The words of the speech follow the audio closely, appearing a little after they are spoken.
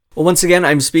Well, once again,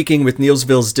 I'm speaking with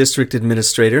Neillsville's District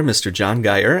Administrator, Mr. John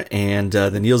Geyer, and the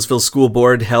Neillsville School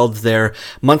Board held their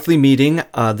monthly meeting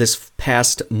this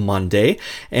past Monday,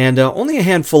 and only a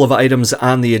handful of items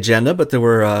on the agenda, but there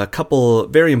were a couple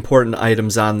very important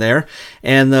items on there.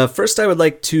 And the first I would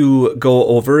like to go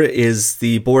over is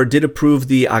the board did approve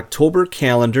the October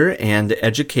calendar and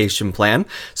education plan.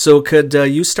 So could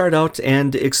you start out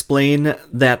and explain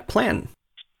that plan?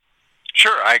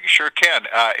 Sure, I sure can.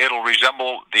 It'll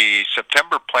resemble the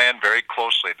September plan very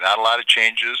closely. Not a lot of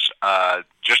changes.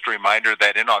 Just a reminder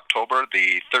that in October,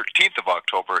 the 13th of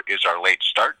October is our late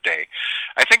start day.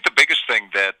 I think the biggest thing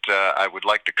that I would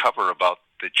like to cover about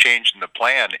the change in the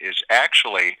plan is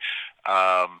actually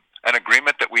an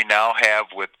agreement that we now have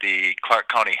with the Clark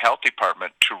County Health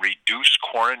Department to reduce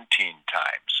quarantine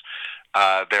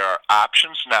times. There are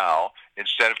options now,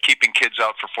 instead of keeping kids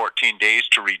out for 14 days,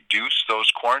 to reduce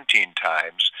those quarantine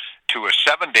times to a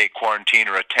 7-day quarantine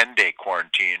or a 10-day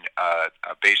quarantine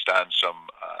based on some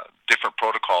different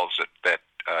protocols that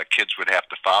kids would have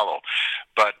to follow.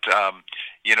 But,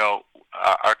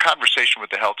 our conversation with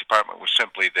the health department was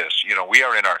simply this. We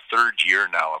are in our third year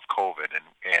now of COVID,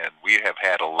 and we have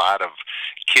had a lot of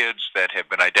kids that have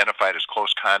been identified as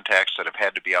close contacts that have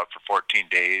had to be out for 14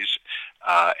 days,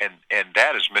 and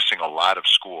that is missing a lot of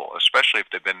school, especially if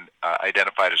they've been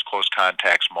identified as close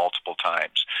contacts multiple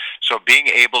times. So being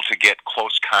able to get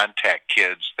close contact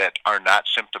kids that are not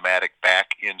symptomatic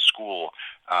back in school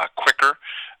quicker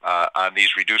on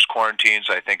these reduced quarantines,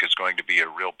 I think is going to be a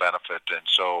real benefit, and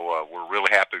so we're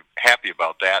really happy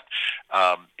about that.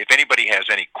 If anybody has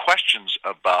any questions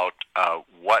about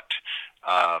what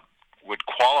would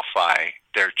qualify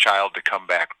their child to come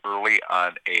back early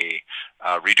on a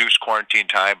reduced quarantine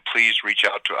time, please reach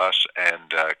out to us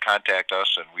and contact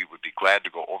us, and we would be glad to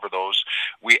go over those.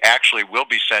 We actually will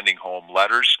be sending home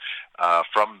letters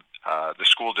from the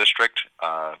school district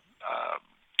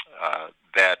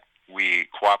that we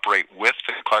cooperate with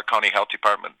the Clark County Health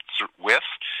Department with,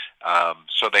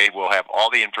 so they will have all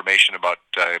the information about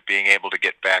being able to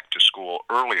get back to school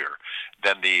earlier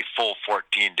than the full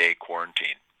 14-day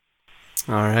quarantine.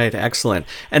 All right, excellent.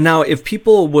 And now, if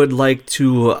people would like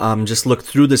to just look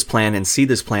through this plan and see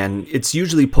this plan, it's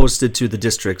usually posted to the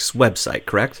district's website,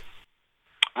 correct?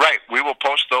 Right. We will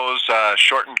post those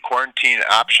shortened quarantine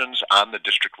options on the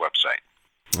district website.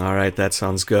 All right, that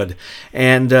sounds good.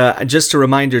 And just a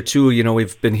reminder, too,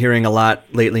 we've been hearing a lot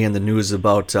lately in the news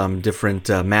about different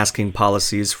masking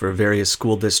policies for various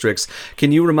school districts.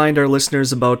 Can you remind our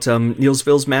listeners about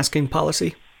Neillsville's masking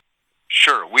policy?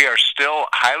 Sure. We are still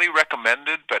highly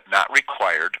recommended but not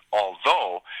required,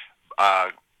 although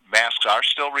masks are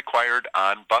still required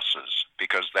on buses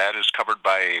because that is covered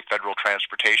by a federal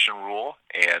transportation rule,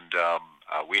 and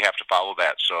we have to follow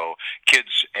that. So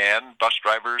kids and bus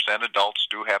drivers and adults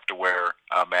do have to wear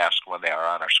a mask when they are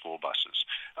on our school buses.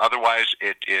 Otherwise,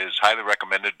 it is highly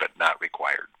recommended but not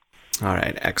required. All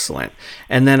right, excellent.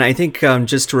 And then I think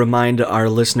just to remind our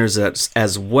listeners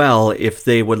as well, if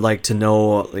they would like to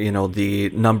know, the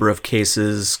number of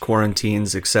cases,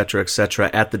 quarantines, et cetera,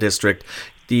 at the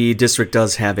district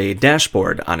does have a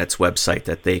dashboard on its website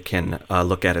that they can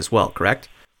look at as well, correct?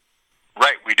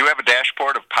 Right. We do have a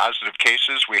dashboard of positive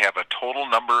cases. We have a total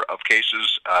number of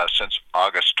cases since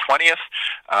August 20th,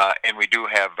 and we do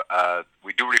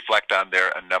reflect on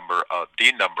there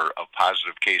the number of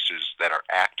positive cases that are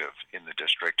active in the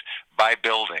district by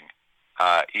building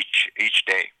each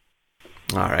day.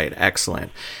 All right, excellent.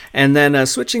 And then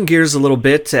switching gears a little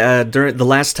bit, during the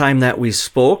last time that we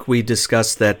spoke, we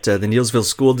discussed that the Neillsville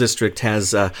School District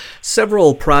has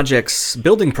several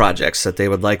building projects that they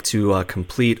would like to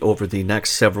complete over the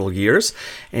next several years.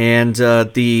 And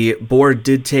the board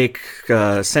did take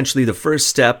essentially the first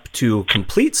step to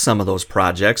complete some of those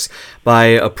projects by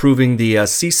approving the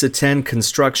CESA 10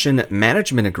 Construction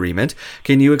Management Agreement.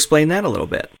 Can you explain that a little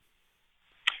bit?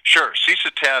 Sure.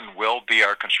 CESA 10 will be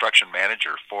our construction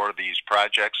manager for these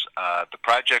projects. The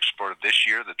projects for this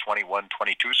year, the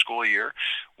 21-22 school year,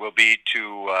 will be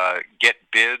to get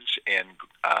bids and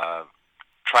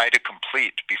try to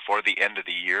complete before the end of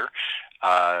the year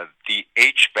the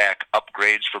HVAC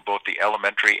upgrades for both the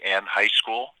elementary and high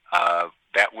school.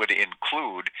 That would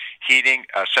include heating,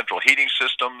 central heating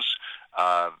systems,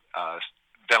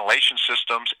 ventilation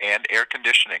systems, and air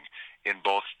conditioning in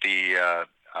both the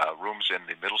rooms in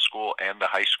the middle school and the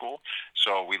high school.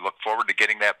 So we look forward to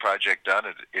getting that project done.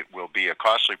 It will be a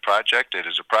costly project. It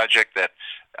is a project that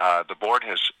the board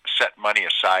has set money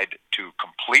aside to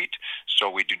complete. so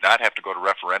we do not have to go to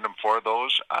referendum for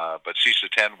those, but CISA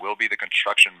 10 will be the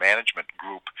construction management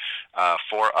group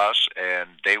for us, and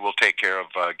they will take care of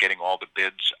getting all the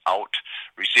bids out,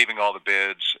 receiving all the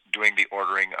bids, doing the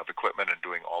ordering of equipment, and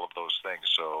doing all of those things.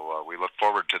 So we look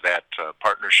forward to that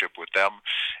partnership with them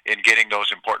in getting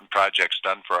those important projects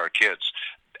done for our kids.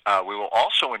 We will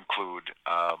also include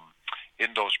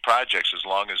in those projects, as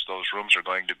long as those rooms are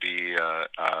going to be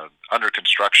under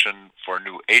construction for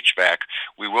new HVAC,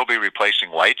 we will be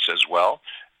replacing lights as well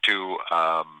to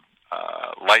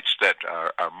lights that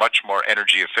are much more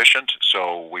energy efficient.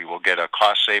 So we will get a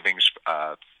cost savings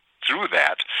through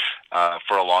that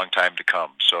for a long time to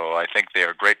come. So I think they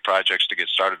are great projects to get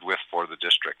started with for the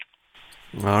district.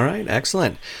 All right,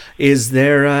 excellent. Is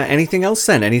there anything else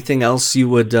then? Anything else you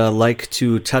would like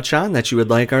to touch on that you would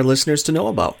like our listeners to know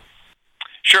about?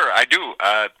 Sure, I do.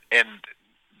 And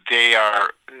they are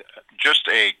just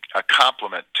a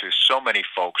compliment to so many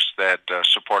folks that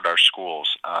support our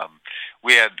schools.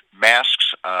 We had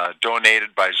masks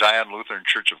donated by Zion Lutheran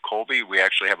Church of Colby. We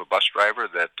actually have a bus driver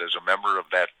that is a member of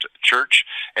that church,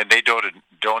 and they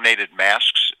donated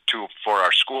masks for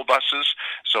our school buses.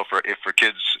 So for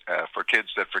kids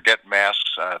that forget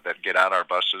masks that get on our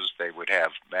buses, they would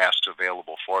have masks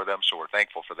available for them. So we're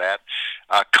thankful for that.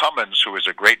 Cummins, who is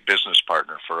a great business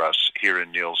partner for us here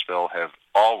in Neillsville, have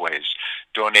always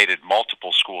donated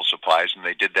multiple school supplies, and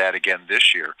they did that again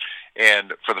this year.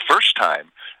 And for the first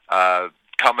time,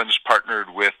 Cummins partnered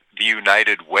with the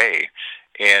United Way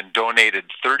and donated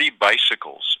 30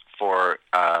 bicycles for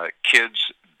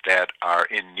kids that are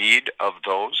in need of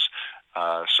those.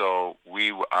 So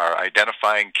we are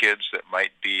identifying kids that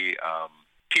might be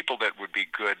people that would be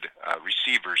good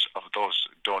receivers of those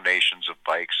donations of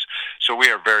bikes. So we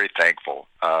are very thankful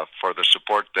for the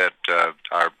support that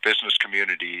our business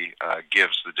community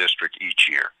gives the district each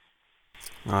year.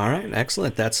 All right,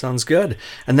 excellent. That sounds good.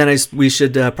 And then we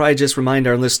should probably just remind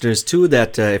our listeners, too,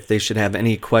 that if they should have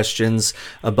any questions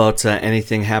about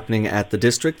anything happening at the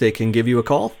district, they can give you a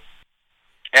call.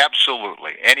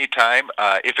 Absolutely. Anytime.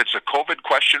 If it's a COVID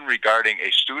question regarding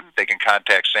a student, they can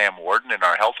contact Sam Warden in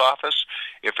our health office.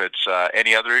 If it's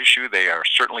any other issue, they are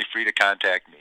certainly free to contact me.